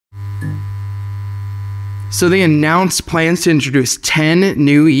So they announced plans to introduce 10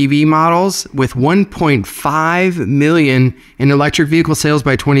 new EV models with 1.5 million in electric vehicle sales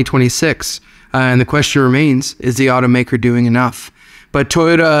by 2026. And the question remains, is the automaker doing enough? But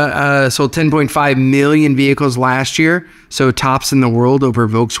Toyota sold 10.5 million vehicles last year, so tops in the world over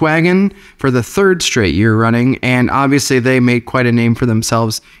Volkswagen for the third straight year running. And obviously they made quite a name for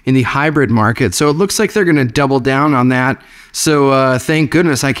themselves in the hybrid market. So it looks like they're going to double down on that. So thank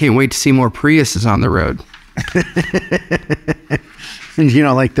goodness, I can't wait to see more Priuses on the road. You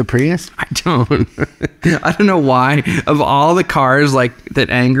don't like the Prius? I don't. I don't know why. Of all the cars like that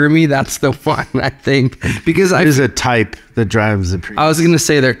anger me, that's the one, I think. Because there's a type that drives the Prius. I was going to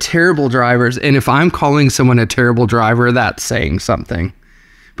say they're terrible drivers. And if I'm calling someone a terrible driver, that's saying something.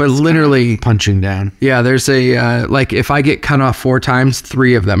 But literally punching down. Yeah, there's a, like if I get cut off 4 times,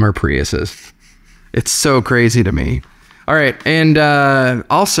 3 of them are Priuses. It's so crazy to me. All right. And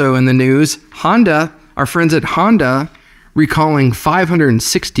also in the news, Honda, our friends at Honda, recalling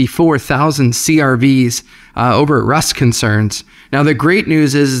 564,000 CRVs over rust concerns. Now, the great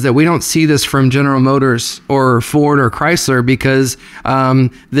news is that we don't see this from General Motors or Ford or Chrysler because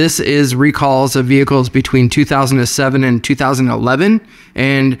this is recalls of vehicles between 2007 and 2011,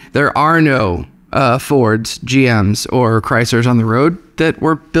 and there are no Fords, GMs, or Chryslers on the road that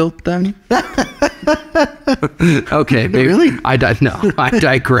were built then. Okay, maybe. Really? I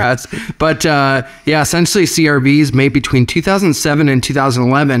digress. But yeah, essentially CRVs made between 2007 and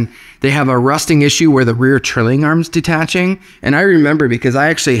 2011, they have a rusting issue where the rear trailing arm's detaching. And I remember because I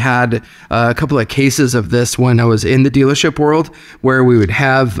actually had a couple of cases of this when I was in the dealership world, where we would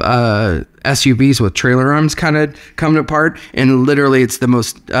have SUVs with trailer arms kind of coming apart. And literally it's the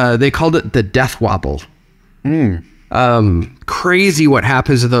most, they called it the death wobble. Crazy what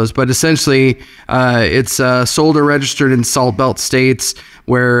happens to those, but essentially it's sold or registered in salt belt states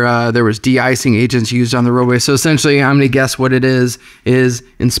where there was de-icing agents used on the roadway. So essentially, I'm gonna guess what it is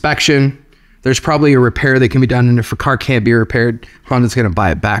inspection. There's probably a repair that can be done, and if a car can't be repaired, Honda's gonna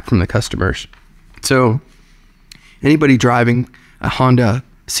buy it back from the customers. So anybody driving a Honda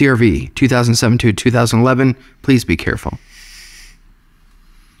CRV 2007 to 2011, please be careful.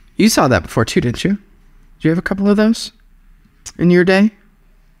 You saw that before too, didn't you? Do you have a couple of those in your day?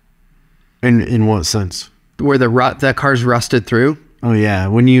 In what sense? Where that car's rusted through? Oh yeah.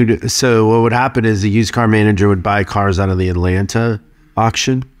 So what would happen is the used car manager would buy cars out of the Atlanta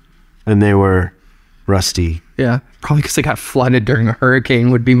auction, and they were rusty. Yeah, probably because they got flooded during a hurricane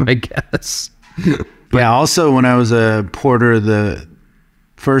would be my guess. Yeah. Also, when I was a porter, the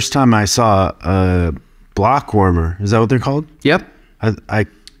first time I saw a block warmer, is that what they're called? Yep. I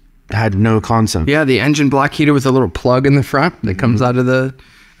had no concept. Yeah, the engine block heater with a little plug in the front that comes out of the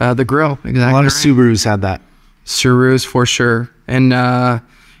grill. Exactly. A lot of Subarus had that. Subarus for sure. And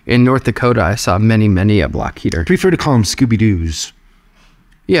in North Dakota, I saw many a block heater. Prefer to call them Scooby-Doos.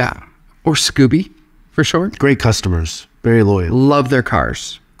 Yeah, or Scooby for short. Great customers, very loyal. Love their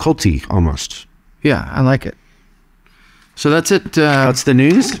cars. Culty almost. Yeah, I like it. So that's it. That's the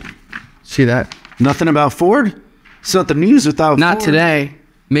news. See that? Nothing about Ford. It's not the news without Not Ford. Today.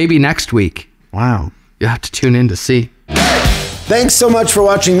 Maybe next week. Wow. You have to tune in to see. Thanks so much for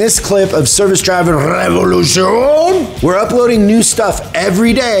watching this clip of Service Driver Revolution. We're uploading new stuff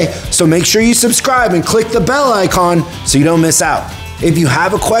every day, so make sure you subscribe and click the bell icon so you don't miss out. If you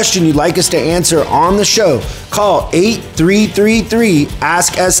have a question you'd like us to answer on the show, call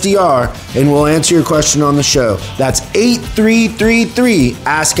 8333-ASK-SDR and we'll answer your question on the show. That's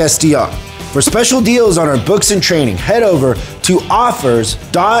 8333-ASK-SDR. For special deals on our books and training, head over to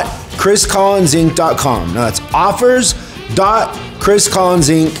offers.chriscollinsinc.com. Now that's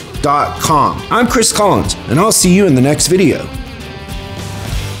offers.chriscollinsinc.com. I'm Chris Collins, and I'll see you in the next video.